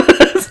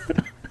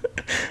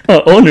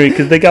 Ornery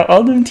because they got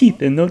all them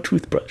teeth and no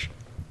toothbrush.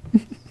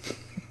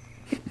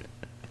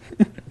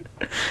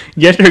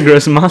 Yetter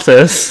Gross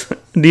Matas,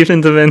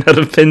 defensive end out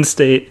of Penn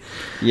State.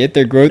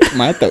 Yetter Gross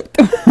Matos.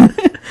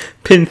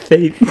 Penn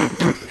State.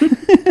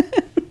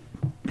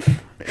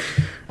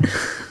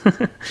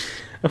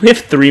 We have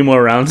 3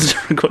 more rounds to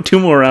record, 2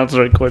 more rounds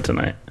to record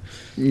tonight.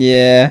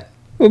 Yeah,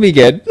 we'll be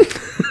good.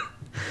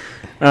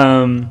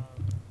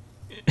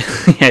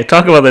 Yeah,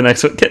 talk about the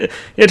next one.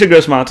 Yetter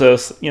Gross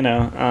Matos,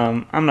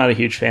 I'm not a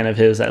huge fan of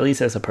his, at least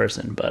as a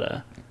person,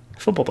 but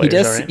football players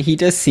are right. He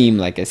does seem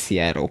like a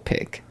Seattle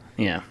pick.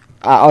 Yeah.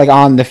 Like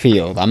on the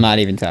field. I'm not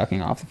even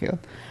talking off the field.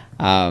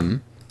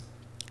 And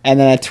then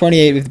at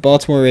 28 with the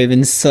Baltimore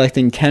Ravens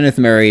selecting Kenneth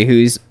Murray,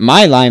 who's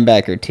my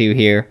linebacker too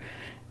here.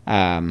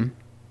 And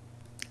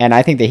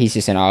I think that he's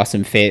just an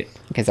awesome fit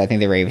because I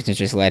think the Ravens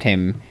just let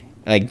him,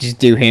 just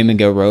do him and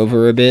go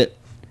rover a bit.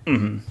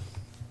 Mm-hmm.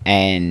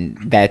 And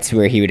that's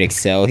where he would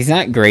excel. He's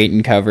not great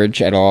in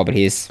coverage at all, but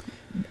he has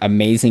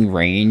amazing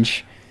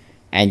range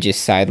and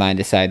just sideline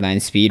to sideline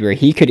speed where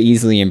he could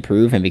easily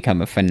improve and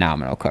become a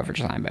phenomenal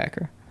coverage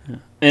linebacker. Yeah.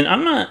 And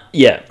I'm not,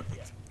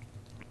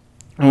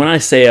 when I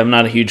say I'm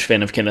not a huge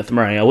fan of Kenneth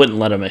Murray, I wouldn't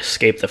let him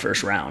escape the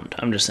first round.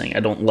 I'm just saying I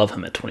don't love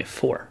him at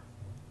 24.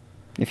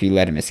 If you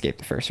let him escape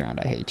the first round,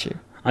 I hate you.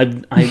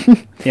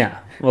 Yeah.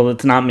 Well,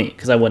 it's not me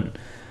because I wouldn't.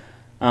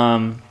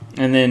 And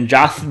then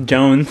Josh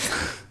Jones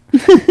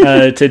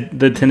to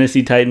the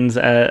Tennessee Titans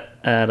out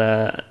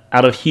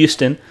of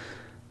Houston.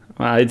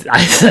 Well,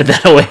 I said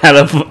that way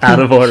out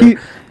of order.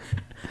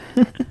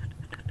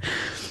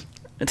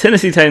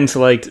 Tennessee Titans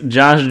select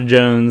Josh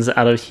Jones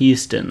out of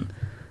Houston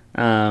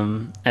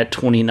at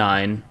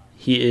 29.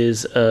 He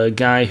is a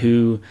guy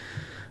who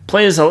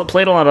played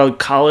a lot of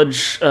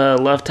college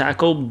left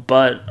tackle,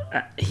 but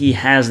he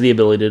has the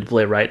ability to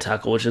play right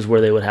tackle, which is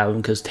where they would have him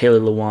because Taylor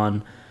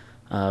Lewan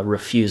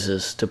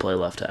refuses to play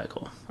left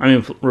tackle.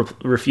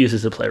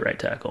 Refuses to play right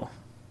tackle.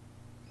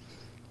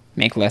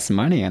 Make less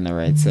money on the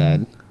right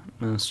side.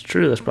 That's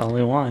true. That's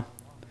probably why.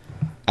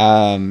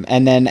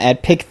 And then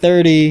at pick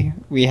 30,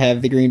 we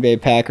have the Green Bay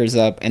Packers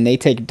up, and they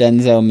take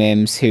Denzel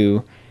Mims,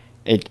 who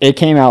it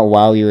came out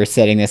while we were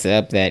setting this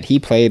up that he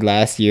played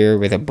last year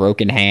with a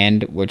broken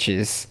hand, which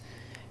is,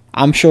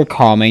 I'm sure,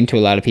 calming to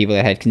a lot of people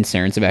that had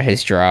concerns about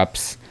his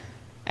drops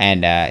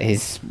and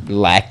his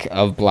lack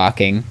of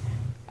blocking.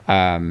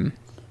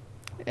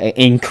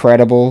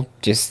 Incredible,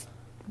 just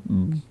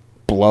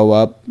blow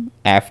up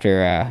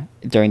after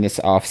during this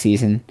off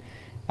season.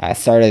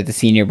 Started at the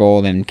Senior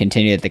Bowl, then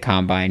continued at the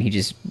Combine. He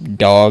just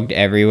dogged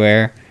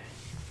everywhere,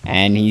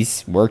 and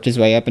he's worked his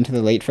way up into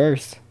the late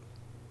first.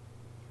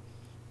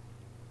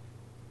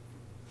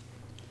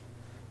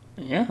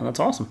 Yeah, that's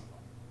awesome.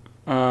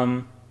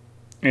 And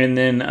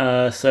then,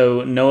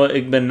 so Noah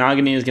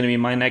Igbenogany is going to be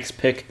my next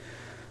pick.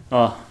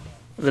 The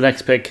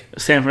next pick,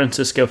 San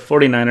Francisco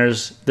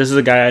 49ers. This is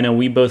a guy I know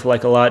we both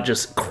like a lot,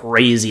 just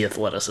crazy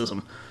athleticism.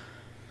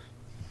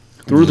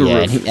 Through the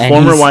roof.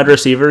 Former wide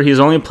receiver. He's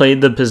only played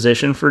the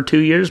position for 2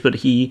 years, but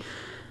he's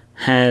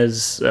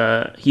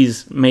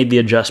made the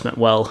adjustment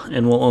well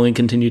and will only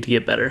continue to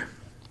get better.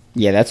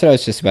 Yeah, that's what I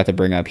was just about to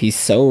bring up. He's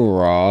so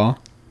raw,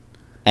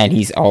 and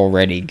he's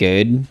already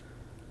good.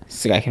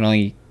 So I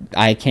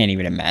can't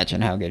even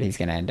imagine how good he's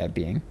going to end up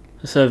being.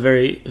 It's a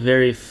very,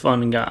 very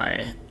fun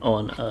guy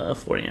on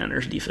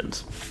 49ers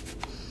defense.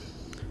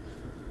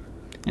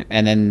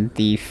 And then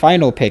the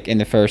final pick in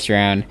the first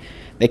round,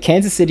 the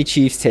Kansas City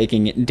Chiefs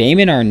taking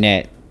Damon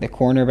Arnett, the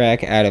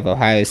cornerback out of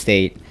Ohio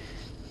State.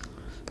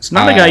 It's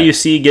not a guy you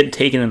see get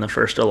taken in the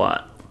first a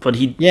lot, but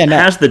he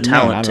has the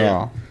talent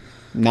too.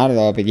 Not at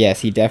all, but yes,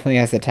 he definitely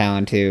has the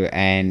talent too,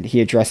 and he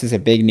addresses a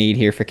big need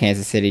here for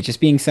Kansas City, just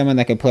being someone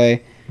that could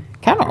play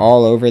kind of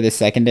all over the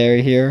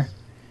secondary here.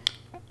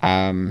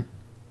 And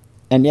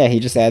yeah, he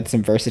just adds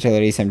some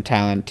versatility, some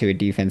talent to a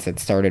defense that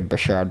started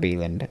Bashard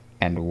Beeland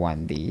and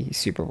won the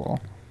Super Bowl.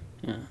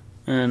 Yeah.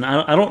 And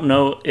I don't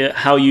know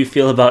how you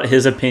feel about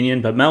his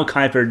opinion, but Mel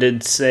Kiper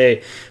did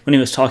say when he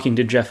was talking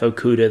to Jeff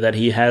Okuda that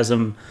he has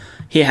him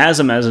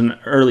as an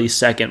early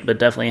second, but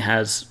definitely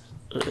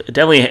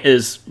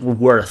is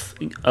worth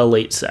a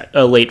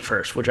late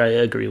first, which I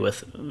agree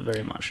with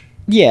very much.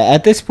 Yeah,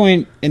 at this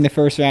point in the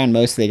first round,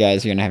 most of the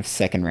guys are going to have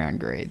second round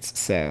grades,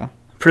 so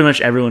pretty much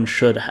everyone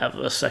should have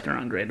a second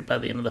round grade by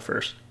the end of the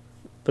first.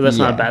 But that's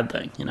not a bad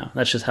thing,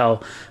 That's just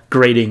how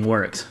grading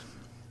works.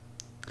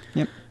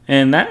 Yep.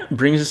 And that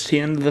brings us to the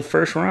end of the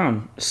first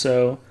round.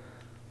 So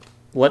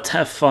let's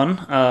have fun.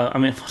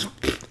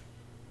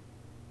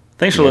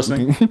 Thanks for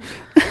listening.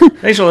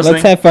 Thanks for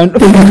listening. Let's have fun.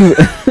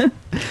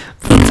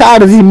 I'm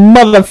tired of these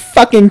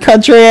motherfucking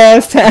country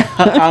ass towns.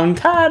 I'm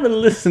tired of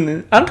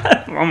listening. Oh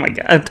my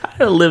God. I'm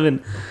tired of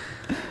living.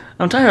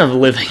 I'm tired of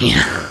living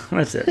here.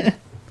 That's it.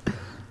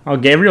 Oh,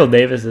 Gabriel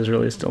Davis is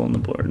really still on the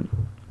board.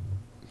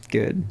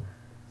 Good.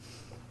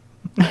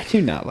 I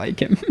do not like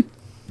him.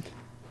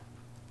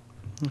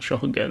 I'm sure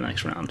he'll go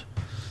next round.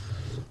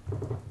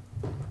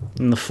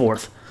 In the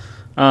 4th.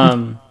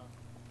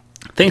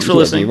 Thanks for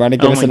listening. You want to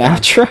give us an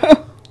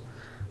outro?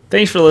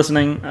 Thanks for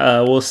listening.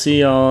 We'll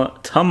see y'all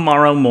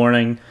tomorrow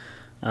morning.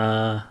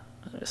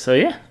 So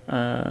yeah,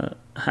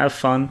 have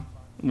fun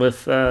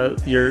with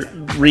your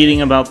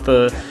reading about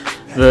the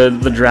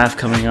draft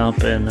coming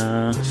up, and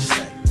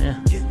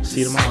yeah,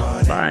 see you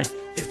tomorrow. Bye.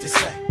 If they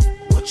say,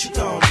 what you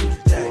gonna do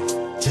today?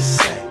 Just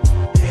say,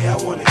 hey, I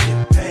wanna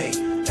get paid.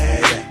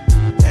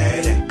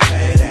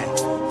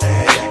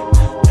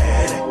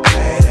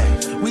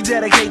 We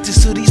dedicate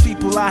this to these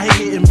people out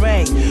here getting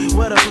rain.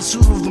 Whether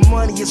pursuit of the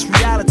money, it's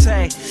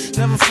reality.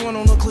 Never front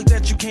on a click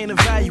that you can't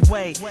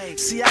evaluate.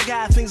 See, I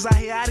got things out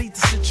here I need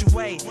to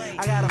situate.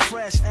 I got a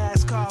fresh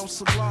ass car with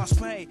some gloss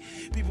paint.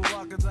 People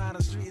walking down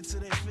the street to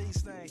their feet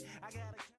stain.